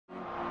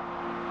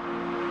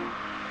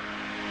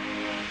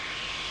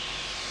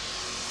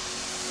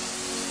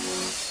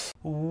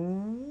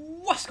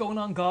What's going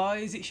on,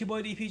 guys? It's your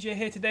boy DPJ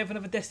here today with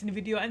another Destiny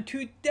video, and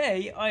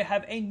today I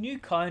have a new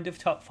kind of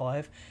top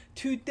 5.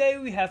 Today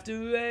we have the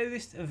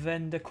rarest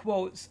vendor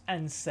quotes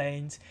and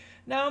sayings.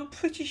 Now I'm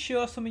pretty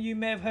sure some of you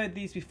may have heard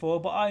these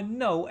before, but I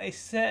know a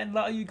certain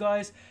lot of you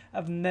guys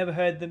have never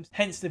heard them,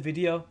 hence the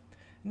video.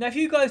 Now if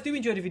you guys do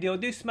enjoy the video,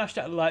 do smash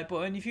that like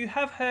button. If you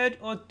have heard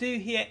or do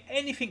hear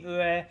anything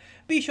rare,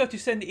 be sure to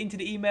send it into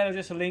the email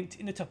address linked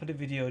in the top of the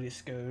video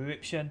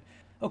description.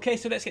 Okay,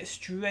 so let's get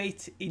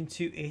straight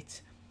into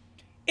it.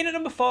 In at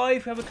number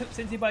 5, we have a clip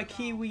sent in by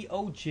Kiwi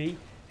OG,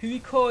 who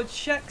records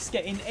Shax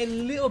getting a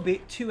little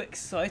bit too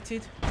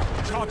excited.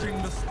 Charging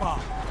the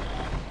spark.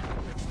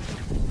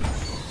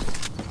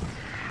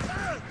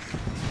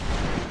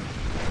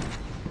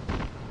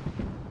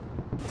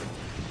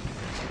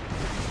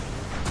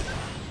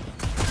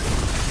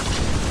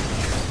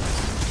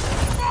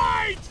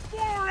 Fight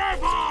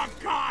forever,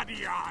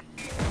 Guardian!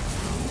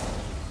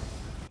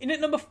 In at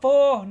number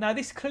 4, now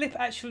this clip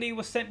actually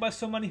was sent by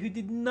someone who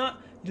did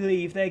not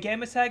leave their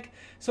gamertag,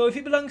 so if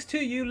it belongs to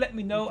you, let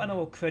me know and I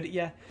will credit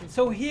you.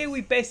 So here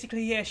we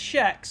basically hear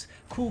Shax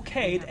call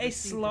Cade a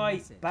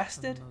sly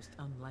bastard. The most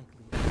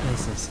unlikely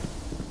places.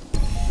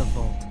 The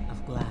vault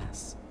of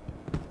glass.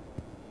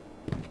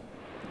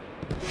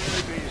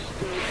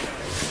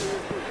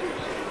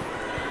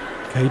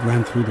 Cade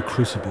ran through the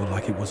crucible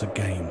like it was a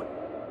game.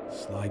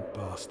 Sly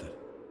bastard.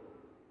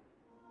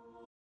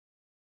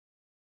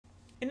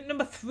 In at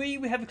number 3,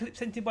 we have a clip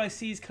sent in by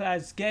Seas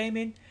Clouds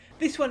Gaming.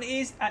 This one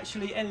is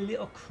actually a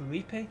little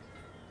creepy.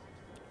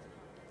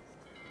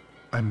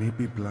 I may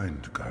be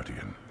blind,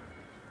 Guardian,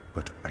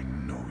 but I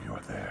know you're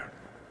there.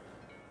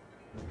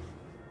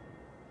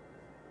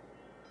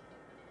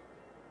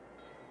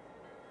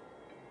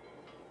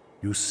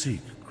 You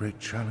seek great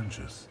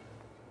challenges.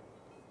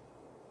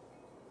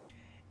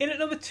 In at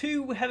number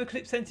 2, we have a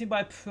clip sent in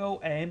by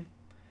Pro Aim.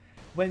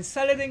 When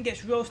Saladin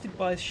gets roasted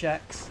by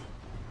Shax.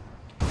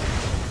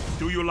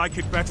 Do you like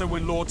it better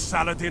when Lord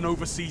Saladin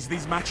oversees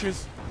these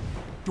matches?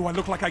 Do I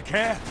look like I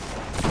care?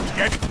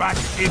 Get back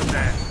in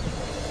there!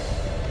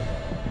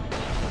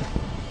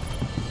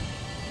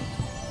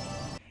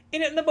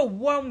 In at number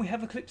 1, we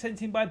have a clip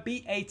sent in by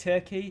BA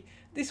Turkey.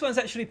 This one's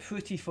actually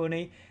pretty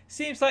funny.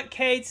 Seems like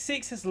Cade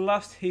 6 has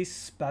lost his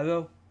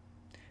Sparrow.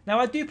 Now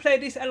I do play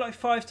this at like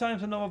 5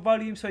 times on normal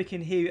volume so you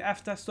can hear it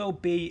after, so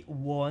be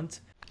warned.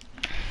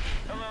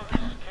 Hello,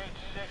 this is Cade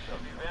 6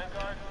 of the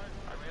Vanguard.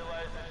 I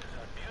realize this is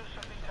an abuse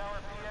of the Tower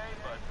PA,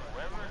 but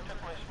whoever took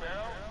my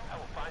Sparrow, I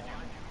will find you.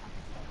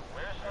 You'll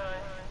wear a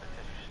sign that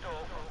says you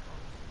stole from...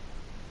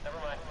 Never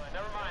mind,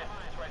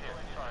 it's right here,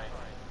 sorry.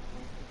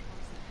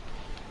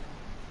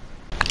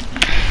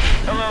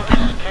 Hello,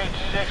 this is Cade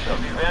 6 of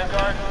the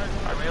Vanguard.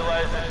 I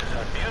realize this is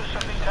an abuse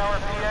of the Tower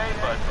PA,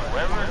 but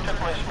whoever took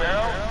my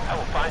Sparrow, I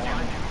will find you.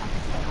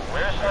 You'll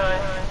wear a sign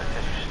that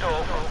says you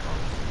stole from...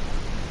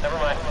 Never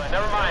mind,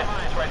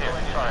 it's right here,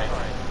 sorry.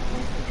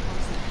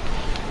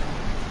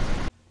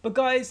 But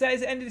guys, that is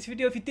the end of this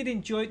video. If you did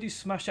enjoy it, do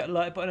smash that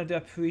like button. I do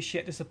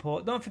appreciate the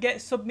support. Don't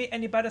forget, submit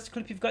any badass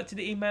clip you've got to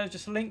the email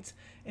just linked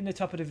in the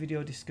top of the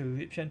video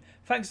description.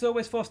 Thanks as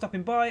always for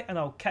stopping by, and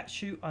I'll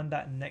catch you on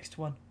that next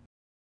one.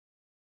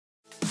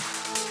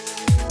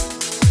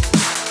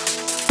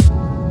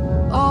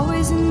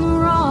 Always in the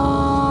wrong,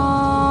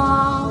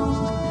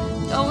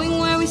 knowing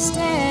where we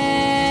stand.